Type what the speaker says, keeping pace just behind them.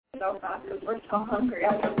so fast because we're so hungry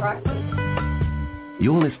after breakfast.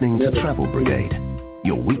 You're listening to Travel Brigade,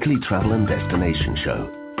 your weekly travel and destination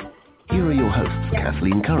show. Here are your hosts,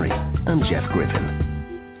 Kathleen Curry and Jeff Griffin.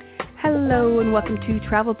 Hello and welcome to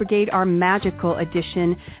Travel Brigade, our magical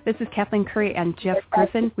edition. This is Kathleen Curry and Jeff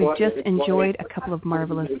Griffin. We've just enjoyed a couple of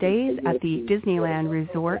marvelous days at the Disneyland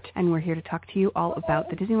Resort, and we're here to talk to you all about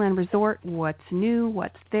the Disneyland Resort, what's new,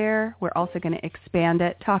 what's there. We're also going to expand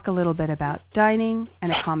it, talk a little bit about dining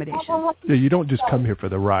and accommodation. Yeah, you don't just come here for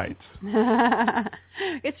the rides.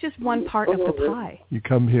 It's just one part of the pie. You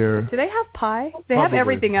come here. Do they have pie? They Probably. have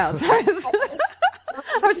everything else.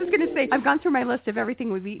 I was just going to say, I've gone through my list of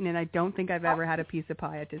everything we've eaten, and I don't think I've ever had a piece of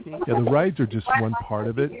pie at Disney. Yeah, the rides are just one part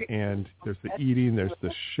of it, and there's the eating, there's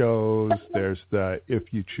the shows, there's the, if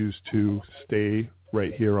you choose to stay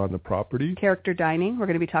right here on the property. Character dining, we're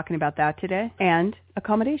going to be talking about that today, and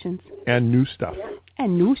accommodations. And new stuff.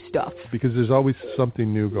 And new stuff. Because there's always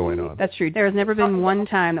something new going on. That's true. There has never been one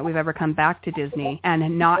time that we've ever come back to Disney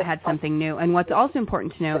and not had something new. And what's also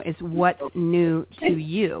important to know is what's new to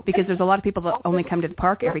you. Because there's a lot of people that only come to the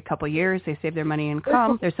park every couple of years. They save their money and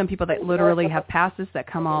come. There's some people that literally have passes that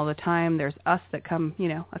come all the time. There's us that come,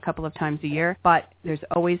 a couple of times a year. But there's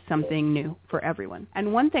always something new for everyone.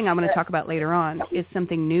 And one thing I'm going to talk about later on is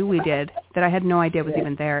something new we did that I had no idea was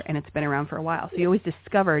even there, and it's been around for a while. So you always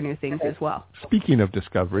discover new things as well. Speaking of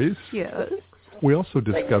discoveries, yes, we also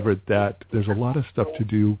discovered that there's a lot of stuff to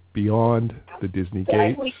do beyond the Disney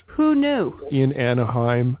gates. Who knew? In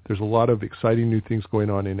Anaheim, there's a lot of exciting new things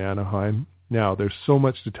going on in Anaheim. Now, there's so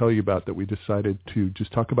much to tell you about that we decided to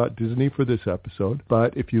just talk about Disney for this episode.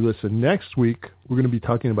 But if you listen next week, we're going to be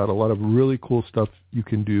talking about a lot of really cool stuff you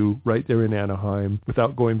can do right there in Anaheim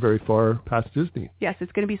without going very far past Disney. Yes,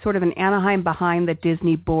 it's going to be sort of an Anaheim behind the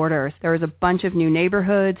Disney borders. There's a bunch of new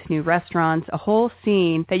neighborhoods, new restaurants, a whole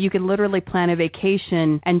scene that you can literally plan a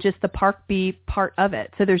vacation and just the park be part of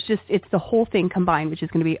it. So it's the whole thing combined, which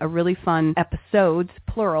is going to be a really fun episodes,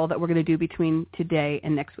 plural, that we're going to do between today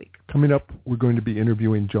and next week. Coming up, we're going to be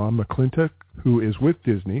interviewing John McClintock, who is with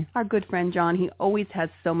Disney. Our good friend John, he always has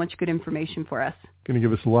so much good information for us. Going to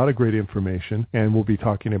give us a lot of great information, and we'll be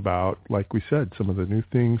talking about, like we said, some of the new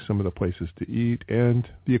things, some of the places to eat, and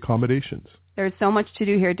the accommodations. There's so much to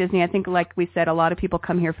do here at Disney. I think, like we said, a lot of people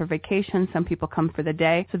come here for vacation. Some people come for the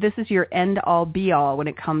day. So this is your end-all, be-all when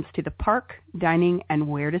it comes to the park, dining, and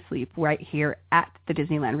where to sleep right here at the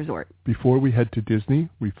Disneyland Resort. Before we head to Disney,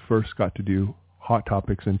 we first got to do Hot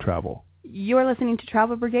Topics in Travel. You're listening to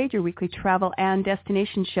Travel Brigade, your weekly travel and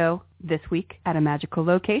destination show, this week at a magical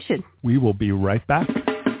location. We will be right back.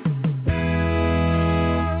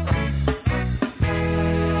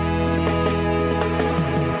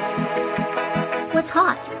 What's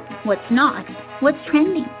hot? What's not? What's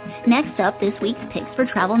trending? Next up, this week's picks for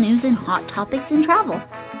travel news and hot topics in travel.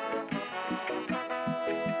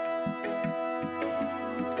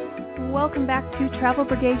 Welcome back to Travel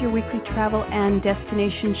Brigade, your weekly travel and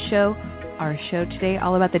destination show. Our show today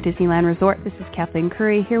all about the Disneyland Resort. This is Kathleen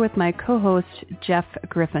Curry here with my co-host Jeff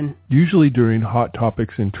Griffin. Usually during Hot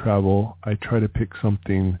Topics in Travel, I try to pick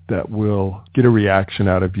something that will get a reaction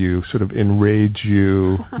out of you, sort of enrage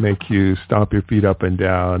you, make you stomp your feet up and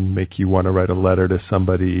down, make you want to write a letter to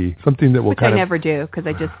somebody, something that will I never do because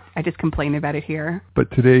I just complain about it here. But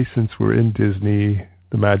today, since we're in Disney,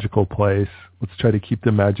 the magical place, let's try to keep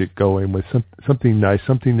the magic going with something nice,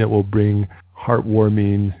 something that will bring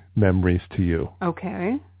heartwarming memories to you.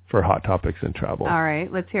 Okay. For Hot Topics in Travel. All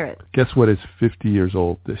right, let's hear it. Guess what is 50 years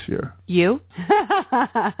old this year? You?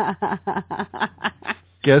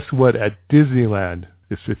 Guess what at Disneyland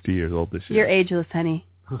is 50 years old this year? You're ageless, honey.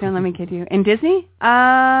 Don't let me kid you. In Disney?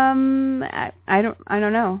 I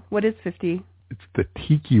don't know. What is 50? It's the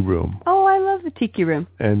Tiki Room. Oh, I love the Tiki Room.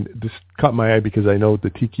 And this caught my eye because I know the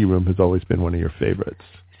Tiki Room has always been one of your favorites.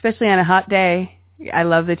 Especially on a hot day. I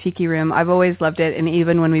love the Tiki Room. I've always loved it. And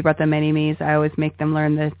even when we brought the mini-me's, I always make them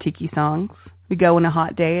learn the Tiki songs. We go on a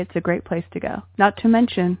hot day. It's a great place to go. Not to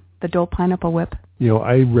mention the Dole Pineapple Whip.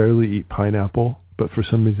 I rarely eat pineapple, but for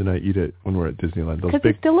some reason I eat it when we're at Disneyland. Because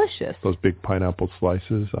it's delicious. Those big pineapple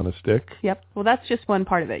slices on a stick. Yep. Well, that's just one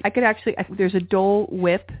part of it. There's a Dole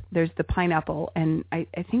Whip, there's the pineapple, and I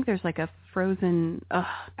think there's like a frozen,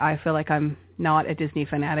 I feel like I'm not a Disney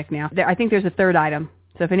fanatic now. I think there's a third item.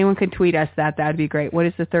 So if anyone could tweet us that'd be great. What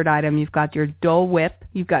is the third item? You've got your Dole Whip,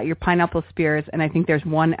 you've got your pineapple spears, and I think there's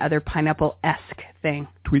one other pineapple-esque thing.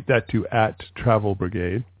 Tweet that to @Travel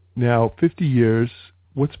Brigade. Now, 50 years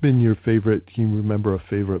What's been your favorite? Can you remember a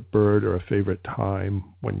favorite bird or a favorite time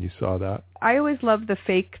when you saw that? I always love the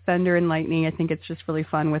fake thunder and lightning. I think it's just really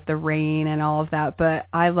fun with the rain and all of that. But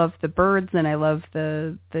I love the birds, and I love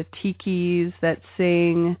the tikis that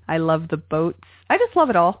sing. I love the boats. I just love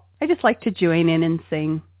it all. I just like to join in and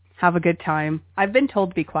sing. Have a good time. I've been told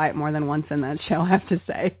to be quiet more than once in that show, I have to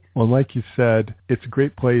say. Well, like you said, it's a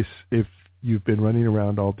great place if you've been running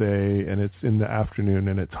around all day and it's in the afternoon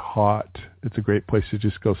and it's hot. It's a great place to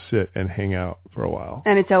just go sit and hang out for a while.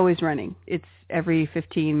 And it's always running. It's every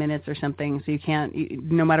 15 minutes or something, so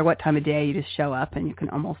no matter what time of day, you just show up and you can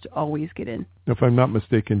almost always get in. If I'm not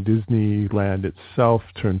mistaken, Disneyland itself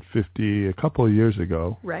turned 50 a couple of years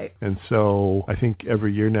ago. Right. And so I think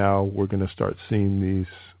every year now we're going to start seeing these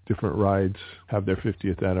different rides have their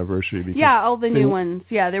 50th anniversary. Yeah, all the new ones.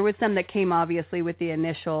 Yeah, there was some that came obviously with the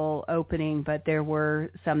initial opening, but there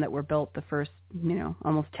were some that were built the first,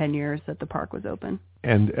 almost 10 years that the park was open.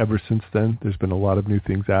 And ever since then, there's been a lot of new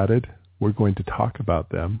things added. We're going to talk about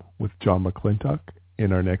them with John McClintock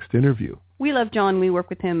in our next interview. We love John. We work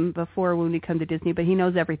with him before when we come to Disney, but he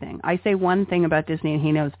knows everything. I say one thing about Disney and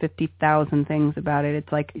he knows 50,000 things about it.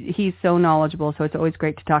 It's like he's so knowledgeable, so it's always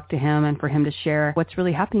great to talk to him and for him to share what's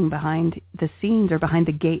really happening behind the scenes or behind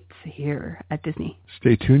the gates here at Disney.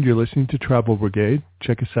 Stay tuned. You're listening to Travel Brigade.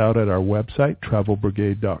 Check us out at our website,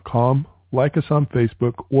 travelbrigade.com. Like us on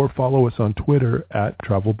Facebook or follow us on Twitter at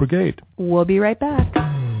Travel Brigade. We'll be right back.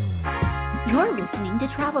 You're listening to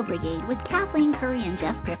Travel Brigade with Kathleen Curry and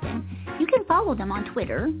Jeff Griffin. You can follow them on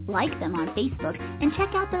Twitter, like them on Facebook, and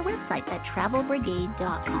check out their website at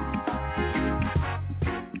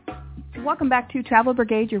travelbrigade.com. Welcome back to Travel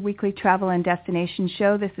Brigade, your weekly travel and destination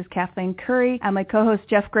show. This is Kathleen Curry and my co-host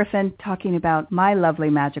Jeff Griffin talking about my lovely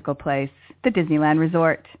magical place, the Disneyland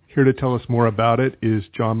Resort. Here to tell us more about it is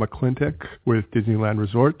John McClintock with Disneyland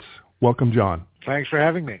Resorts. Welcome, John. Thanks for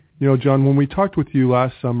having me. John, when we talked with you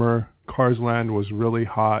last summer, Cars Land was really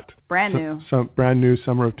hot. Brand new. Brand new,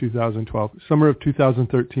 summer of 2012. Summer of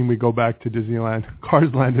 2013, we go back to Disneyland.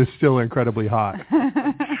 Cars Land is still incredibly hot.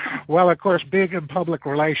 Well, of course, being in public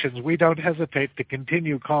relations, we don't hesitate to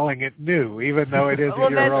continue calling it new, even though it is a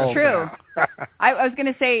year old. Well, that's true. I was going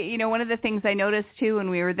to say, one of the things I noticed, too, when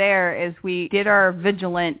we were there is we did our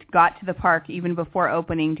vigilant, got to the park even before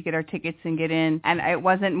opening to get our tickets and get in. And it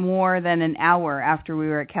wasn't more than an hour after we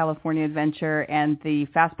were at California Adventure and the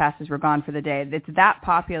Fast Passes were gone for the day. It's that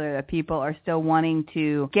popular that people are still wanting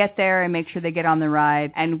to get there and make sure they get on the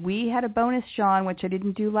ride. And we had a bonus, Sean, which I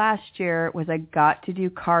didn't do last year, was I got to do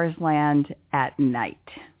Cars Land at night.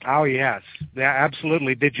 Oh, yes. Yeah,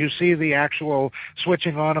 absolutely. Did you see the actual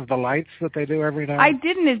switching on of the lights that they do every night? I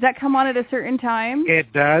didn't. Does that come on at a certain time?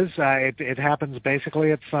 It does. It happens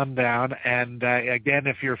basically at sundown. And again,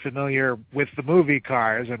 if you're familiar with the movie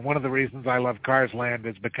Cars, and one of the reasons I love Cars Land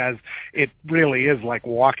is because it really is like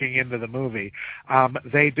walking into the movie.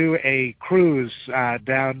 They do a cruise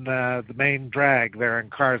down the main drag there in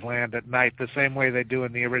Cars Land at night, the same way they do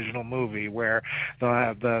in the original movie, where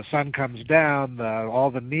the sun comes down, all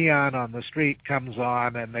the neon on the street comes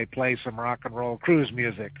on, and they play some rock and roll cruise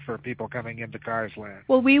music for people coming into Cars Land.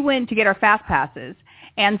 Well, we went to get our Fast Passes,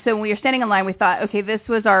 and so when we were standing in line, we thought, okay, this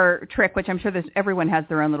was our trick, which I'm sure everyone has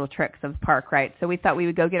their own little tricks of the park, right? So we thought we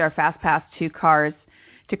would go get our Fast Pass to Cars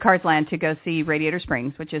Land to go see Radiator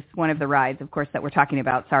Springs, which is one of the rides, of course, that we're talking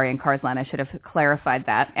about. Sorry, in Cars Land, I should have clarified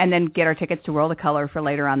that. And then get our tickets to World of Color for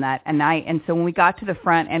later on that night. And so when we got to the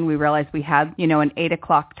front and we realized we had, an 8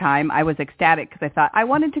 o'clock time, I was ecstatic because I thought I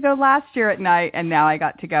wanted to go last year at night, and now I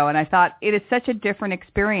got to go. And I thought it is such a different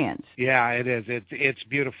experience. Yeah, it is. It's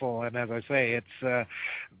beautiful. And as I say, it's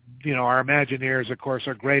our Imagineers, of course,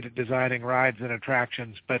 are great at designing rides and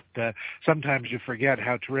attractions, but sometimes you forget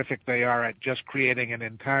how terrific they are at just creating an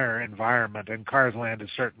entire environment, and Cars Land is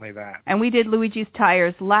certainly that. And we did Luigi's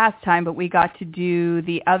Tires last time, but we got to do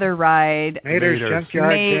the other ride. Mater's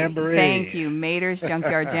Junkyard Jamboree. Thank you, Mater's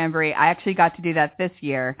Junkyard Jamboree. I actually got to do that this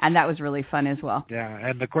year, and that was really fun as well. Yeah,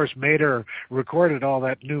 and of course, Mater recorded all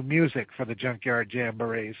that new music for the Junkyard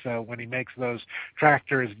Jamboree, so when he makes those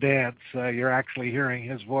tractors dance, you're actually hearing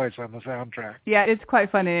his voice on the soundtrack. Yeah, it's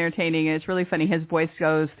quite fun and entertaining, and it's really funny. His voice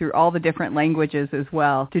goes through all the different languages as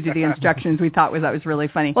well to do the instructions. We thought that was really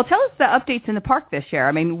funny. Well, tell us the updates in the park this year.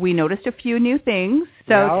 I mean, we noticed a few new things.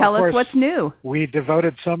 So tell us what's new. We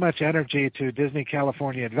devoted so much energy to Disney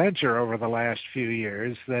California Adventure over the last few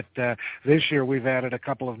years that this year we've added a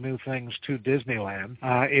couple of new things to Disneyland.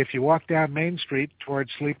 If you walk down Main Street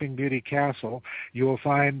towards Sleeping Beauty Castle, you will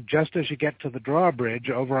find just as you get to the drawbridge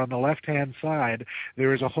over on the left-hand side,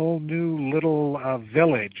 there is a whole new little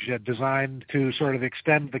village designed to sort of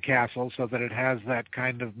extend the castle so that it has that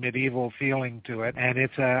kind of medieval feeling to it. And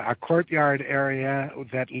it's a courtyard area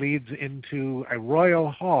that leads into a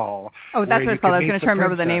royal hall. Oh, that's what it's called. I was going to try to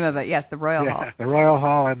remember the name of it. Yes, the Royal Hall. The Royal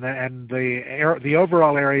Hall, and the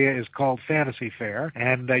overall area is called Fantasy Fair,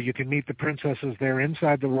 and you can meet the princesses there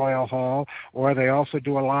inside the Royal Hall, or they also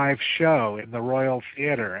do a live show in the Royal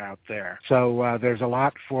Theater out there. So there's a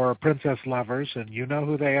lot for princess lovers, and you know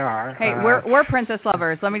who they are. Hey, we're princess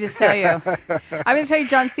lovers. Let me just tell you. I'm going to tell you,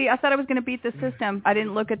 John. See, I thought I was going to beat the system. I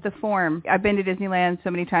didn't look at the form. I've been to Disneyland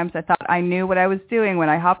so many times. I thought I knew what I was doing when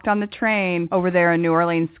I hopped on the train over there in New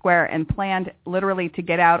Orleans Square and planned literally to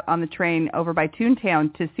get out on the train over by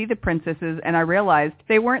Toontown to see the princesses, and I realized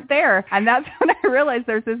they weren't there. And that's when I realized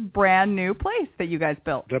there's this brand new place that you guys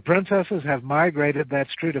built. The princesses have migrated,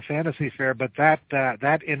 that's true, to Fantasy Fair, but that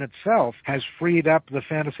in itself has freed up the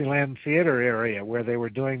Fantasyland Theater area where they were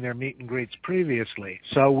doing their meet and greets previously.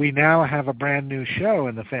 So we now have a brand new show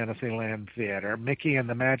in the Fantasyland Theater, Mickey and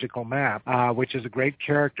the Magical Map, which is a great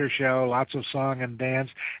character show, lots of song and dance,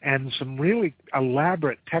 and some really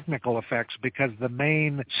elaborate technical effects because the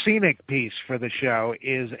main scenic piece for the show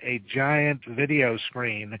is a giant video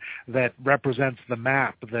screen that represents the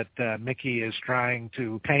map that Mickey is trying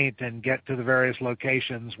to paint and get to the various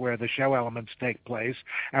locations where the show elements take place.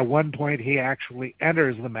 At one point, he actually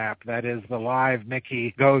enters the map. That is, the live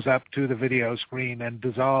Mickey goes up to the video screen and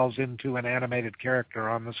dissolves into an animated character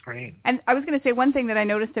on the screen. And I was going to say one thing that I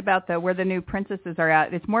noticed about where the new princesses are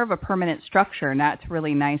at, it's more of a permanent structure, and that's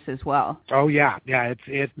really nice as well. Oh, yeah.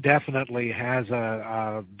 It definitely has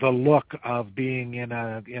the look of being in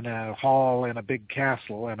a hall in a big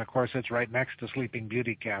castle, and of course it's right next to Sleeping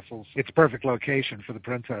Beauty castles. It's a perfect location for the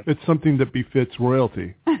princess. It's something that befits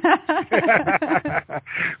royalty.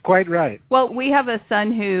 Quite right. Well, we have a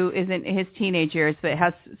son who is in his teenage years but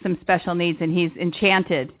has some special needs, and he's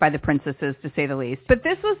enchanted by the princesses, to say the least. But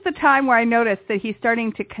this was the time where I noticed that he's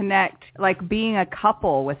starting to connect, like being a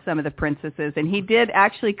couple with some of the princesses, and he did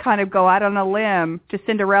actually kind of go out on a limb to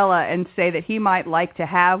Cinderella and say that he might like to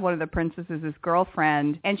have one of the princesses as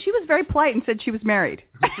girlfriend, and she was very polite and said she was married.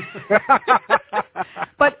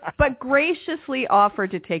 but graciously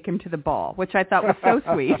offered to take him to the ball, which I thought was so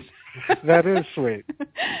sweet. That is sweet.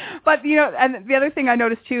 But, and the other thing I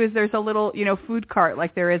noticed, too, is there's a little, food cart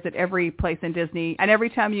like there is at every place in Disney. And every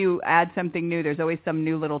time you add something new, there's always some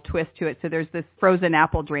new little twist to it. So there's this frozen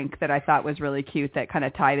apple drink that I thought was really cute that kind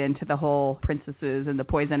of tied into the whole princesses and the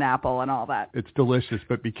poison apple and all that. It's delicious,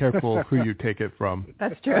 but be careful who you take it from.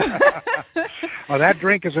 That's true. Well, that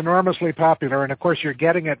drink is enormously popular. And, of course, you're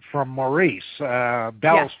getting it from Maurice,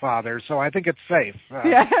 Belle's father. So I think it's safe.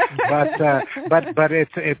 Yeah. But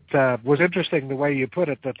it was interesting the way you put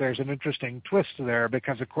it, that there's an interesting twist there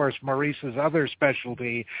because, of course, Maurice's other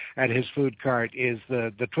specialty at his food cart is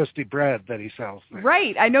the twisty bread that he sells there.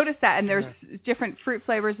 Right. I noticed that, and there's different fruit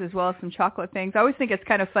flavors as well as some chocolate things. I always think it's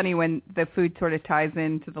kind of funny when the food sort of ties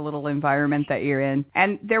into the little environment that you're in.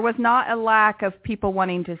 And there was not a lack of people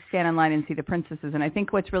wanting to stand in line and see the princesses, and I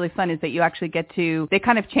think what's really fun is that you actually get to, they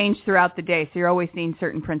kind of change throughout the day, so you're always seeing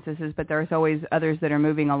certain princesses, but there's always others that are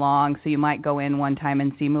moving along, so you might go in one time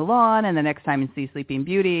and see Mulan, and the next time and see Sleeping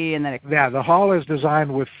Beauty, and then the hall is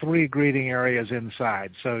designed with 3 greeting areas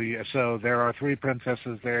inside. So there are 3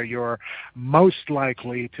 princesses there. You're most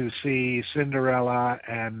likely to see Cinderella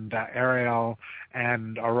and Ariel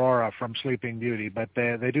and Aurora from Sleeping Beauty, but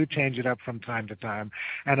they do change it up from time to time.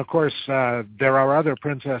 And of course, there are other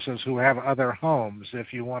princesses who have other homes.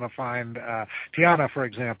 If you want to find Tiana, for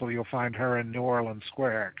example, you'll find her in New Orleans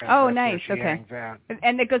Square. Oh, nice. Okay.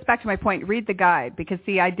 And it goes back to my point. Read the guide, because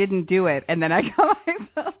see, I didn't do it, and then I got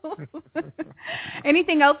myself.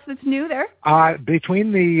 Anything else that's new there?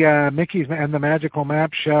 Between the Mickey's and the Magical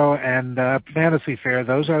Map show and Fantasy Fair,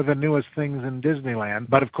 those are the newest things in Disneyland.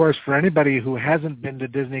 But of course, for anybody who hasn't been to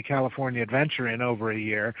Disney California Adventure in over a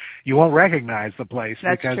year, you won't recognize the place.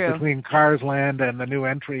 That's because true. Between Cars Land and the new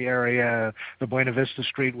entry area, the Buena Vista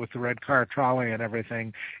Street with the red car trolley and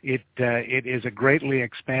everything, it is a greatly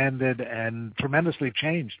expanded and tremendously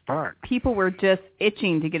changed park. People were just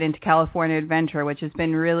itching to get into California Adventure, which has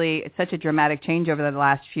been really such a dramatic change over the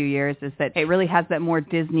last few years is that it really has that more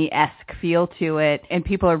Disney-esque feel to it, and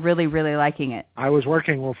people are really, really liking it. I was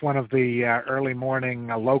working with one of the early morning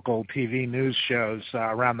local TV news shows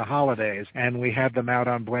around the holidays, and we had them out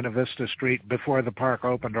on Buena Vista Street before the park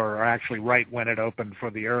opened, or actually right when it opened for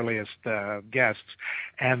the earliest guests.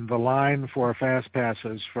 And the line for fast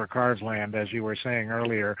passes for Cars Land, as you were saying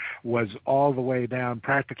earlier, was all the way down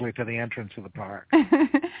practically to the entrance of the park.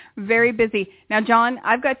 Very busy. Now, John,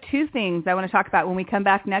 I've got two things I want to talk about. When we come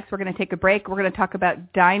back next, we're going to take a break. We're going to talk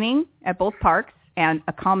about dining at both parks and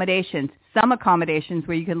accommodations. Some accommodations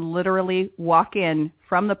where you can literally walk in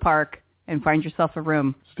from the park and find yourself a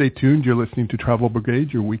room. Stay tuned. You're listening to Travel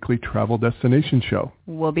Brigade, your weekly travel destination show.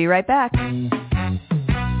 We'll be right back.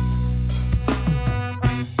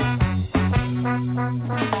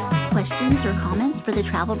 Questions or comments for the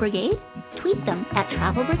Travel Brigade? Tweet them at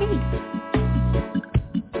Travel Brigade.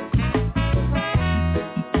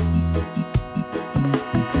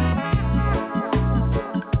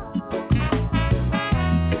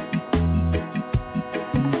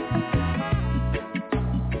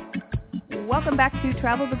 Welcome back to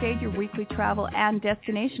Travel Brigade, your weekly travel and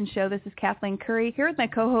destination show. This is Kathleen Curry here with my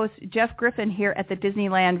co-host Jeff Griffin here at the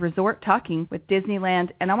Disneyland Resort, talking with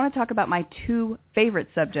Disneyland. And I want to talk about my two favorite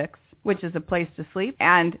subjects, which is a place to sleep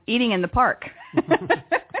and eating in the park.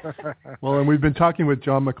 Well, and we've been talking with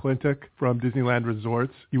John McClintock from Disneyland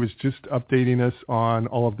Resorts. He was just updating us on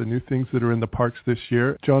all of the new things that are in the parks this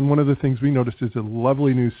year. John, one of the things we noticed is a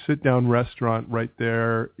lovely new sit-down restaurant right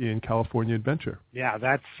there in California Adventure. Yeah,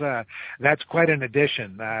 that's quite an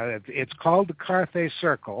addition. It's called the Carthay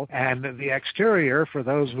Circle, and the exterior, for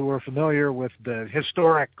those who are familiar with the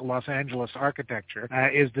historic Los Angeles architecture,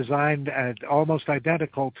 is designed almost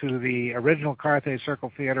identical to the original Carthay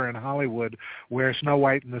Circle Theater in Hollywood, where Snow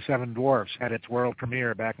White and the Seven Dwarfs had its world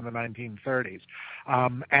premiere back in the 1930s.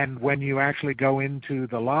 And when you actually go into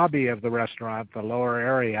the lobby of the restaurant, the lower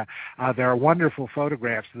area, there are wonderful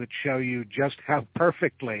photographs that show you just how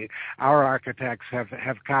perfectly our architects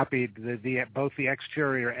have copied both the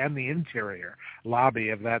exterior and the interior lobby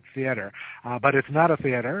of that theater. But it's not a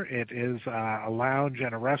theater. It is a lounge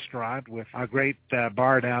and a restaurant with a great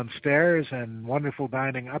bar downstairs and wonderful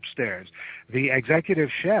dining upstairs. The executive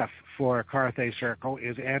chef for Carthay Circle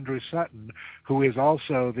is Andrew Sutton, who is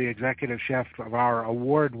also the executive chef of our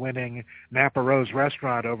award-winning Napa Rose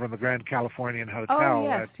restaurant over in the Grand Californian Hotel.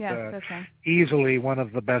 Oh, yes, okay. Easily one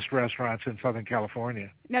of the best restaurants in Southern California.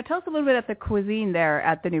 Now, tell us a little bit about the cuisine there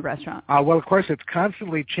at the new restaurant. Well, of course, it's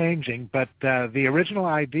constantly changing, but the original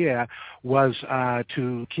idea was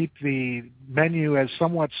to keep the menu as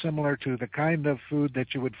somewhat similar to the kind of food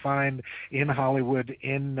that you would find in Hollywood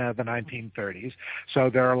in the 1930s. So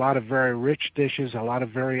there are a lot of very rich dishes, a lot of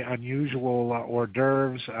very unusual hors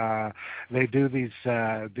d'oeuvres. They do these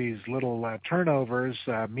little turnovers,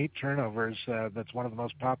 meat turnovers. That's one of the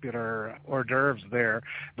most popular hors d'oeuvres there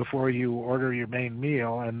before you order your main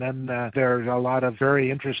meal. And then there's a lot of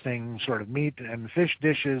very interesting sort of meat and fish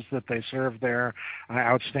dishes that they serve there,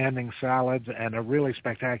 outstanding salads, and a really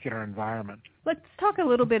spectacular environment. Let's talk a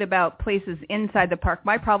little bit about places inside the park.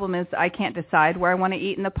 My problem is I can't decide where I want to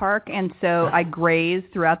eat in the park, and so I graze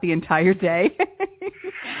throughout the entire day.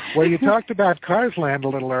 Well, you talked about Cars Land a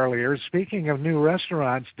little earlier. Speaking of new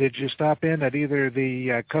restaurants, did you stop in at either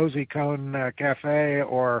the Cozy Cone Cafe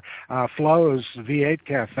or Flo's V8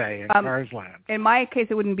 Cafe in Cars Land? In my case,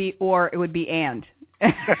 it wouldn't be or, it would be and.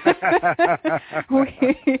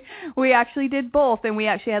 we actually did both, and we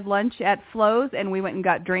actually had lunch at Flo's, and we went and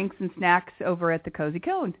got drinks and snacks over at the Cozy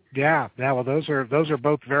Cone. Yeah. Well, those are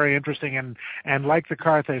both very interesting, and like the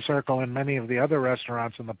Carthay Circle and many of the other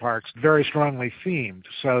restaurants in the parks, very strongly themed.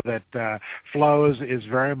 So that Flo's is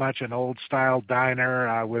very much an old-style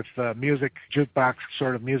diner with music, jukebox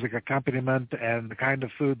sort of music accompaniment, and the kind of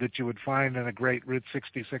food that you would find in a great Route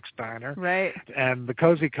 66 diner. Right. And the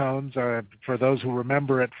Cozy Cones are, for those who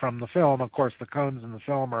remember it from the film, of course, the cones in the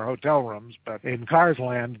film are hotel rooms, but in Cars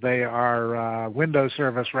Land, they are window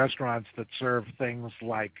service restaurants that serve things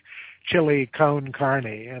like chili cone carne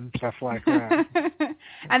and stuff like that.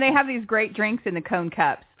 And they have these great drinks in the cone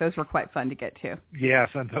cups. Those were quite fun to get to. Yes,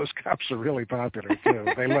 and those cups are really popular too.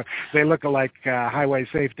 They look like highway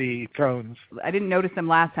safety cones. I didn't notice them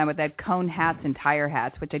last time, but they had cone hats and tire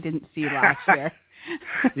hats, which I didn't see last year.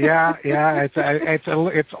 Yeah.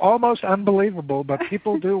 It's almost unbelievable, but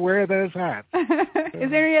people do wear those hats. Is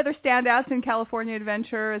there any other standouts in California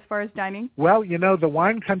Adventure as far as dining? Well, the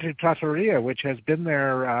Wine Country Trattoria, which has been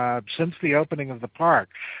there since the opening of the park,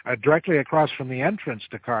 directly across from the entrance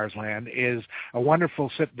to Cars Land, is a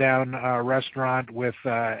wonderful sit-down restaurant with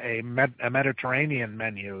a Mediterranean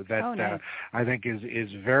menu that nice. I think is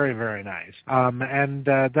very, very nice. And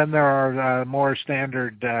then there are more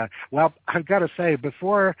standard, I've got to say,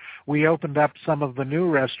 before we opened up some of the new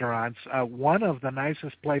restaurants, one of the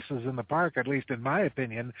nicest places in the park, at least in my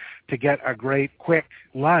opinion, to get a great quick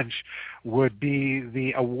lunch would be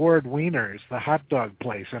the Award Wieners, the hot dog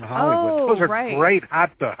place in Hollywood. Those are great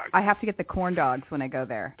hot dogs. I have to get the corn dogs when I go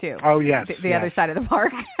there, too. Oh, yes. The other side of the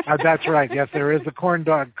park. That's right. Yes, there is the corn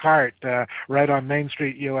dog cart right on Main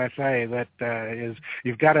Street, USA, that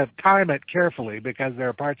you've got to time it carefully because there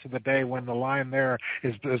are parts of the day when the line there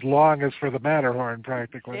is as long as for the Matterhorn,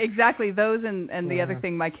 practically. Exactly. Those and the other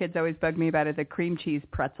thing my kids always bug me about are the cream cheese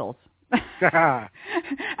pretzels.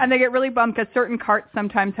 And they get really bummed because certain carts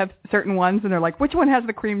sometimes have certain ones, and they're like, which one has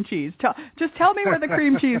the cream cheese? Just tell me where the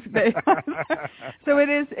cream cheese is. So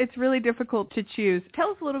it's really difficult to choose. Tell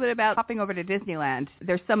us a little bit about hopping over to Disneyland.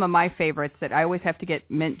 There's some of my favorites that I always have to get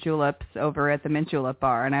mint juleps over at the Mint Julep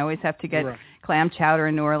Bar, and I always have to get clam chowder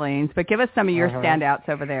in New Orleans. But give us some of your standouts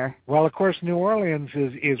over there. Well, of course, New Orleans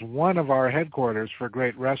is one of our headquarters for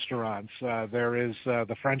great restaurants. There is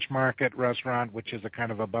the French Market restaurant, which is a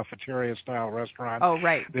kind of a buffeteria-style restaurant. Oh,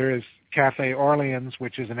 right. There is Café Orleans,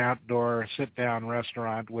 which is an outdoor sit-down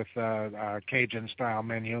restaurant with a Cajun-style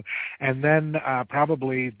menu. And then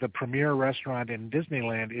probably the premier restaurant in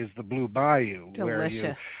Disneyland is the Blue Bayou, where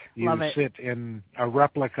you sit in a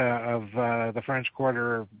replica of the French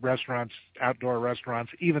Quarter restaurants, outdoor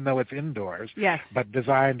restaurants, even though it's indoors. Yes. But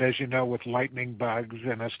designed, as you know, with lightning bugs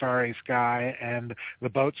and a starry sky and the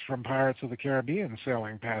boats from Pirates of the Caribbean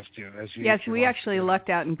sailing past you. Yes, we actually lucked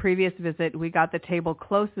out in previous visit. We got the table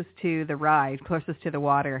closest to the ride, closest to the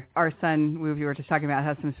water. Our son, we were just talking about,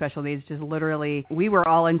 has some special needs. Just literally, we were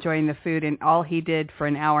all enjoying the food, and all he did for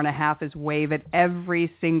an hour and a half is wave at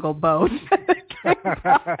every single boat.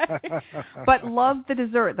 But loved the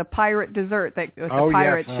dessert, the pirate dessert that was the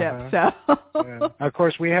pirate ship. So, of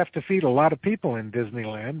course, we have to feed a lot of people in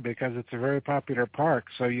Disneyland because it's a very popular park.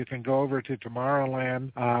 So you can go over to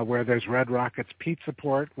Tomorrowland, where there's Red Rocket's Pizza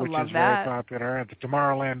Port, which is very popular, at the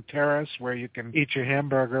Tomorrowland Terrace, where you can eat your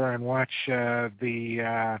hamburger and watch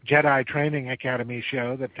the Jedi Training Academy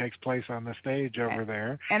show that takes place on the stage over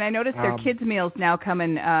there. And I noticed their kids' meals now come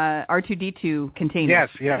in R2-D2 containers.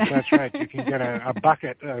 Yes, that's right. You can get a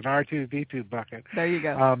bucket, an R2-D2 bucket. There you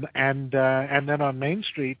go. And then on Main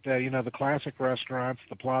Street, the classic restaurants,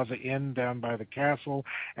 the Plaza Inn down by the castle,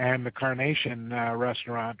 and the Carnation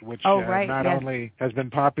restaurant, which only has been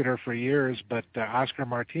popular for years, but Oscar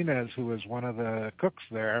Martinez, who is one of the cooks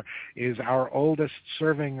there, is our oldest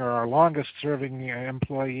serving or our longest serving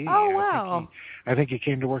employee. Oh, wow. I think he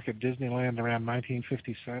came to work at Disneyland around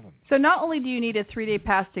 1957. So not only do you need a 3-day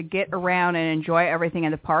pass to get around and enjoy everything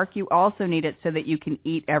in the park, you also need it so that you can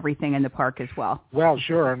eat everything in the park as well. Well,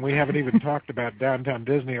 sure, and we haven't even talked about Downtown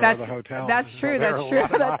Disney or the hotels. That's true.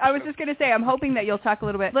 I was just going to say, I'm hoping that you'll talk a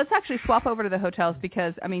little bit. Let's actually swap over to the hotels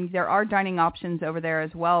because, there are dining options over there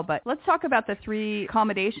as well, but let's talk about the 3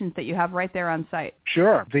 accommodations that you have right there on site.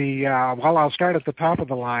 Sure. I'll start at the top of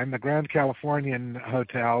the line, the Grand Californian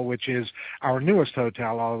Hotel, which is our newest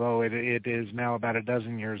hotel, although it is now about a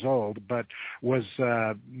dozen years old, but was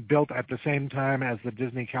built at the same time as the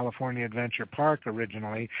Disney California Adventure Park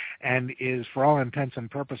originally, and is, for all intents and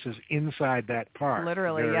purposes, inside that park.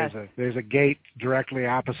 Literally, yes. There's a gate directly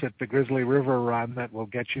opposite the Grizzly River Run that will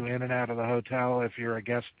get you in and out of the hotel if you're a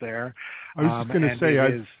guest there. I was just going to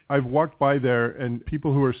say, I've walked by there, and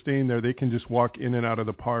people who are staying there, they can just walk in and out of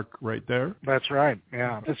the park right there. That's right.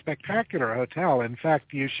 Yeah, it's a spectacular hotel. In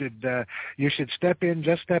fact, you should step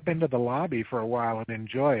into the lobby for a while and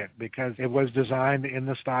enjoy it because it was designed in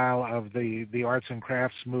the style of the arts and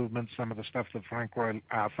crafts movement. Some of the stuff that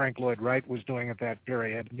Frank Lloyd Wright was doing at that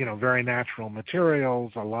period. Very natural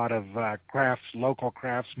materials, a lot of local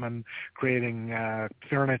craftsmen creating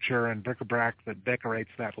furniture and bric-a-brac that decorates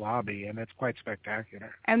that lobby, and it's quite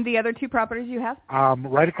spectacular. And the other 2 properties you have?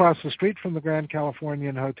 Right across the street from the Grand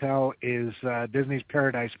Californian Hotel is Disney's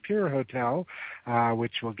Paradise Pier Hotel,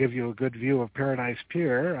 which will give you a good view of Paradise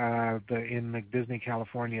Pier in the Disney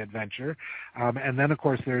California Adventure. And then, of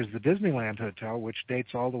course, there's the Disneyland Hotel, which dates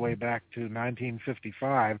all the way back to 1957.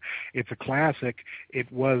 1955. It's a classic.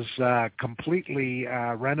 It was completely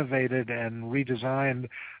renovated and redesigned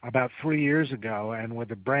about 3 years ago, and with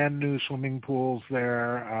the brand new swimming pools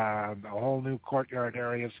there, a whole new courtyard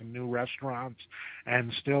area, some new restaurants,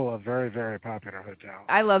 and still a very, very popular hotel.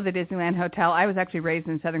 I love the Disneyland Hotel. I was actually raised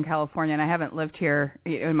in Southern California, and I haven't lived here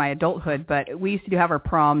in my adulthood, but we used to have our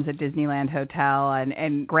proms at Disneyland Hotel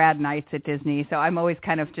and grad nights at Disney, so I'm always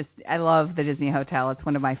kind of I love the Disney Hotel. It's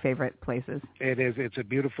one of my favorite places. It is. It's a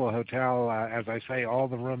beautiful hotel. As I say, all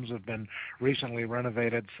the rooms have been recently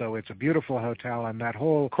renovated, so it's a beautiful hotel, and that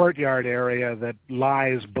whole courtyard area that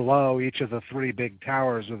lies below each of the three big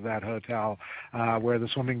towers of that hotel, where the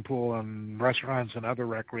swimming pool and restaurants and other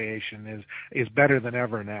recreation is better than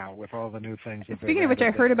ever now with all the new things. Speaking of which,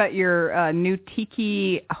 I heard about your new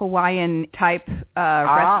tiki Hawaiian type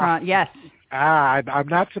restaurant. Yes. I'm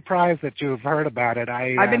not surprised that you've heard about it.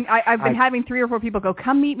 I've been having 3 or 4 people go,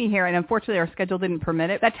 come meet me here, and unfortunately our schedule didn't permit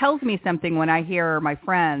it. That tells me something when I hear my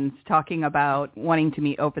friends talking about wanting to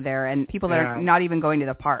meet over there, and people that are not even going to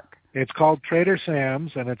the park. It's called Trader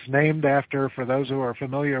Sam's, and it's named after, for those who are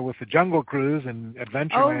familiar with the Jungle Cruise and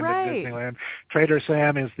Adventureland at Disneyland, Trader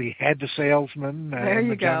Sam is the head salesman in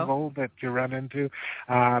the jungle that you run into.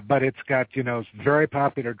 But it's got, very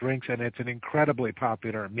popular drinks, and it's an incredibly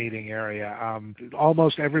popular meeting area.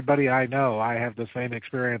 Almost everybody I know, I have the same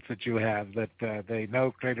experience that you have, that they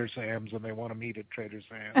know Trader Sam's and they want to meet at Trader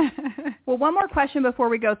Sam's. Well, one more question before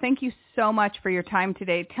we go. Thank you so much for your time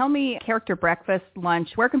today. Tell me, character breakfast,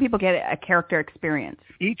 lunch, where can people get a character experience?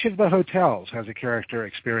 Each of the hotels has a character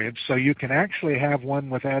experience, so you can actually have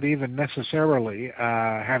one without even necessarily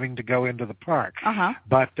having to go into the park.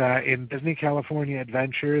 But in Disney California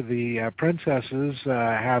Adventure, the princesses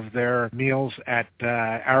have their meals at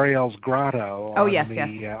Ariel's Grotto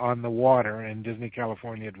on the water in Disney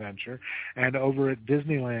California Adventure. And over at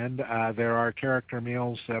Disneyland, there are character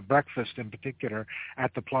meals, breakfast in particular,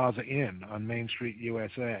 at the Plaza Inn on Main Street,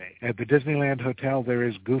 USA. At the Disneyland Hotel, there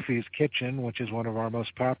is Goofy's Kitchen, which is one of our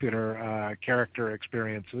most popular character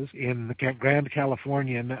experiences. In the Grand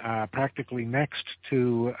Californian, practically next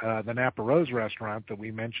to the Napa Rose restaurant that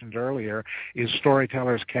we mentioned earlier, is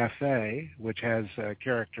Storyteller's Cafe, which has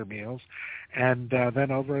character meals. And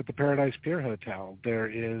then over at the Paradise Pier Hotel, there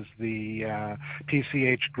is the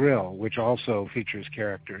PCH Grill, which also features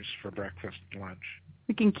characters for breakfast and lunch.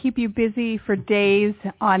 We can keep you busy for days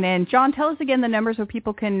on end. John, tell us again the numbers where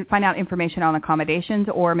people can find out information on accommodations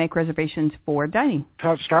or make reservations for dining.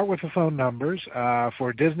 Start with the phone numbers.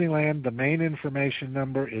 For Disneyland, the main information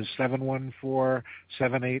number is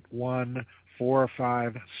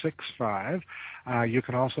 714-781-4565. You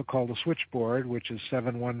can also call the switchboard, which is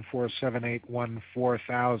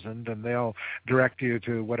 714-781-4000, and they'll direct you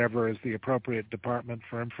to whatever is the appropriate department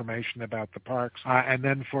for information about the parks. And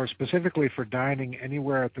then specifically for dining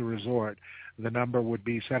anywhere at the resort, the number would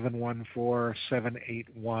be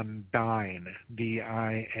 714-781-DINE,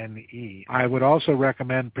 D-I-N-E. I would also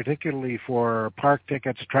recommend, particularly for park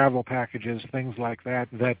tickets, travel packages, things like that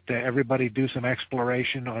everybody do some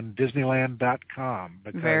exploration on Disneyland.com.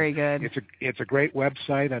 Very good. It's a great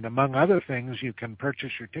website, and among other things, you can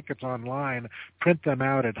purchase your tickets online, print them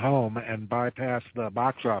out at home, and bypass the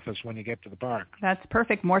box office when you get to the park. That's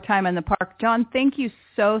perfect. More time in the park. John, thank you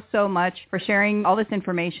so much for sharing all this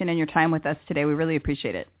information and your time with us today. We really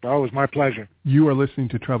appreciate it. Oh, it was my pleasure. You are listening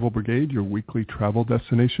to Travel Brigade, your weekly travel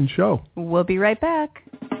destination show. We'll be right back.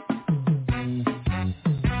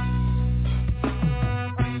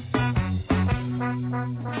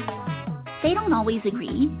 They don't always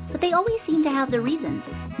agree, but they always seem to have their reasons.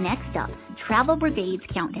 Next up, Travel Brigade's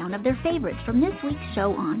countdown of their favorites from this week's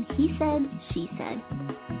show on He Said, She Said.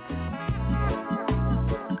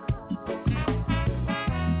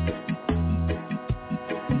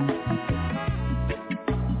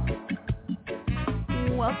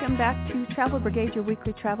 Welcome back to Travel Brigade, your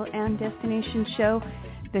weekly travel and destination show.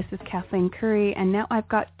 This is Kathleen Curry, and now I've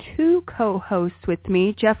got 2 co-hosts with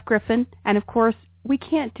me, Jeff Griffin, and of course, we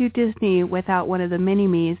can't do Disney without one of the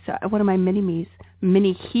mini-me's, one of my mini-me's,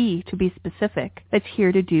 Mini-He to be specific, that's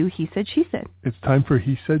here to do He Said, She Said. It's time for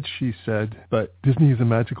He Said, She Said, but Disney is a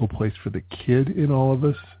magical place for the kid in all of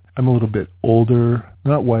us. I'm a little bit older,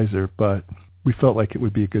 not wiser, but we felt like it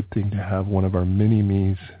would be a good thing to have one of our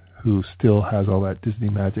mini-me's who still has all that Disney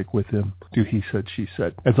magic with him do He Said, She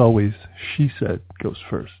Said. As always, She Said goes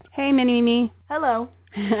first. Hey, Mini-Me. Hello.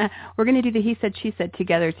 We're going to do the He Said, She Said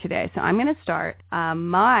together today. So I'm going to start.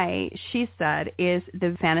 My She Said is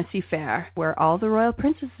the Fantasy Fair, where all the royal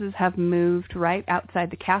princesses have moved right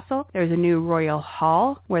outside the castle. There's a new royal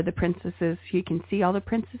hall where the princesses, you can see all the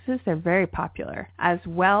princesses. They're very popular. As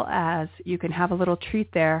well as you can have a little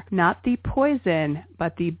treat there, not the poison,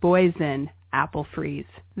 but the boysen apple freeze.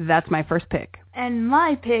 That's my first pick. And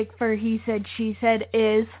my pick for He Said, She Said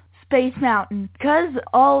is Space Mountain. Because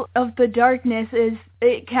all of the darkness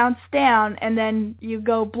it counts down and then you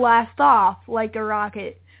go blast off like a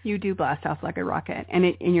rocket. You do blast off like a rocket.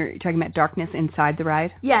 And you're talking about darkness inside the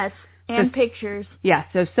ride? Yes. And pictures. Yeah,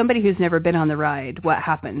 so somebody who's never been on the ride, what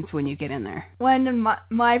happens when you get in there? When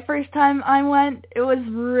my first time I went, it was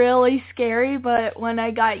really scary, but when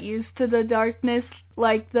I got used to the darkness,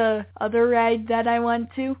 like the other ride that I went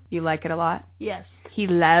to. You like it a lot? Yes. He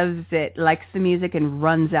loves it, likes the music, and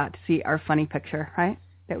runs out to see our funny picture, right,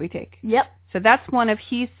 that we take. Yep. So that's one of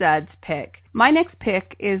He Said's pick. My next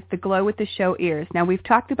pick is the Glow with the Show ears. Now, we've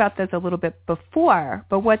talked about this a little bit before,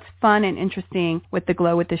 but what's fun and interesting with the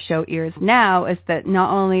Glow with the Show ears now is that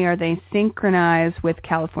not only are they synchronized with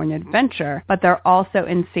California Adventure, but they're also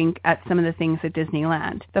in sync at some of the things at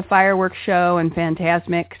Disneyland. The fireworks show and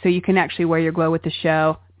Fantasmic, so you can actually wear your Glow with the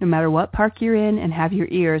Show no matter what park you're in and have your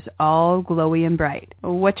ears all glowy and bright.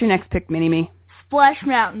 What's your next pick, Mini-Me? Splash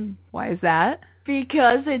Mountain. Why is that?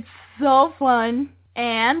 Because it's so fun,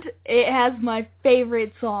 and it has my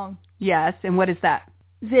favorite song. Yes, and what is that?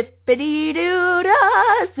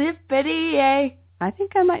 Zippity-doo-dah, zippity-yay. I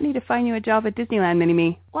think I might need to find you a job at Disneyland,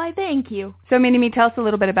 Mini-Me. Why, thank you. So, Mini-Me, tell us a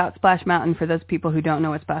little bit about Splash Mountain for those people who don't know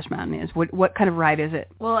what Splash Mountain is. What kind of ride is it?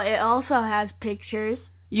 Well, it also has pictures.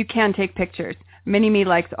 You can take pictures. Mini-Me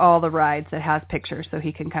likes all the rides that has pictures so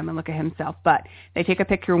he can come and look at himself. But they take a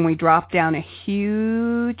picture when we drop down a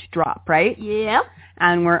huge drop, right? Yep.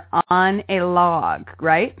 And we're on a log,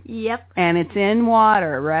 right? Yep. And it's in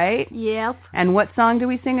water, right? Yep. And what song do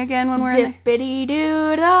we sing again when we're in there?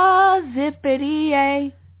 Zippity-doo-dah,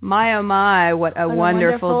 zippity-yay. My, oh my, what a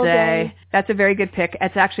wonderful day. That's a very good pick.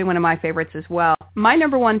 It's actually one of my favorites as well. My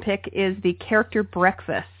number one pick is the Character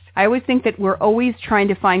Breakfast. I always think that we're always trying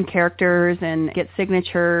to find characters and get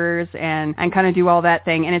signatures and kind of do all that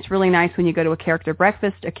thing. And it's really nice when you go to a character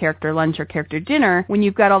breakfast, a character lunch, or character dinner, when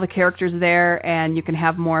you've got all the characters there and you can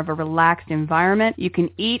have more of a relaxed environment. You can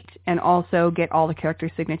eat and also get all the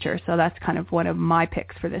character signatures. So that's kind of one of my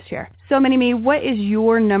picks for this year. So, Mini-Me, what is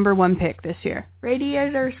your number one pick this year?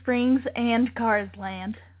 Radiator Springs and Cars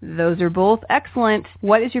Land. Those are both excellent.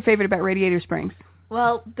 What is your favorite about Radiator Springs?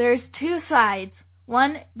 Well, there's two sides.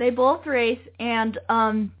 One, they both race, and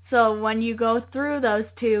so when you go through those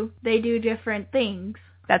two, they do different things.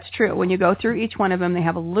 That's true. When you go through each one of them, they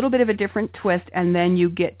have a little bit of a different twist, and then you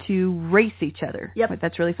get to race each other. Yep. But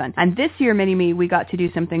that's really fun. And this year, Mini-Me, we got to do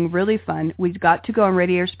something really fun. We got to go on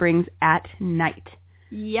Radiator Springs at night.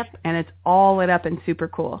 Yep. And it's all lit up and super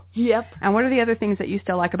cool. Yep. And what are the other things that you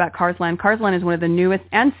still like about Cars Land? Cars Land is one of the newest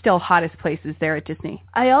and still hottest places there at Disney.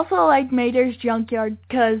 I also like Mater's Junkyard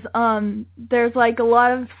because there's like a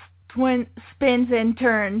lot of spins and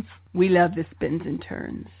turns. We love the spins and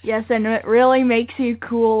turns. Yes, and it really makes you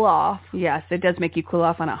cool off. Yes, it does make you cool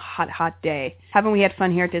off on a hot, hot day. Haven't we had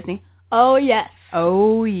fun here at Disney? Oh, yes.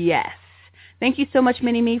 Oh, yes. Thank you so much,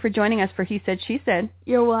 Mini-Me, for joining us for He Said, She Said.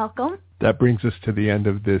 You're welcome. That brings us to the end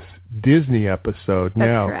of this Disney episode.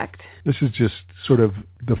 That's correct. This is just sort of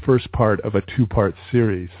the first part of a two-part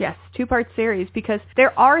series. Yes, two-part series, because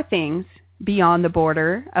there are things beyond the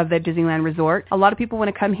border of the Disneyland Resort. A lot of people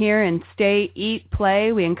want to come here and stay, eat,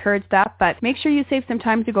 play. We encourage that, but make sure you save some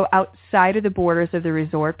time to go outside of the borders of the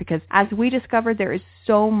resort, because as we discovered, there is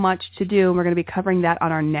so much to do, and we're going to be covering that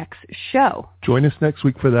on our next show. Join us next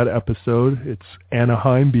week for that episode. It's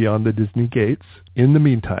Anaheim Beyond the Disney Gates. In the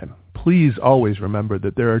meantime, please always remember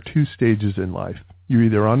that there are two stages in life. You're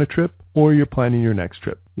either on a trip or you're planning your next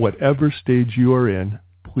trip. Whatever stage you are in,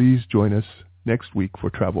 please join us next week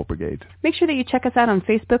for Travel Brigade. Make sure that you check us out on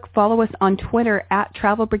Facebook, follow us on Twitter at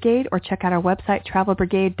Travel Brigade, or check out our website,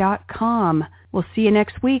 travelbrigade.com. We'll see you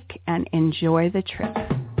next week, and enjoy the trip.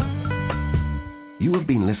 You have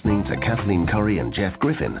been listening to Kathleen Curry and Jeff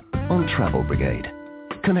Griffin on Travel Brigade.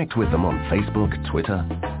 Connect with them on Facebook, Twitter,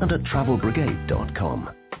 and at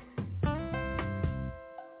travelbrigade.com.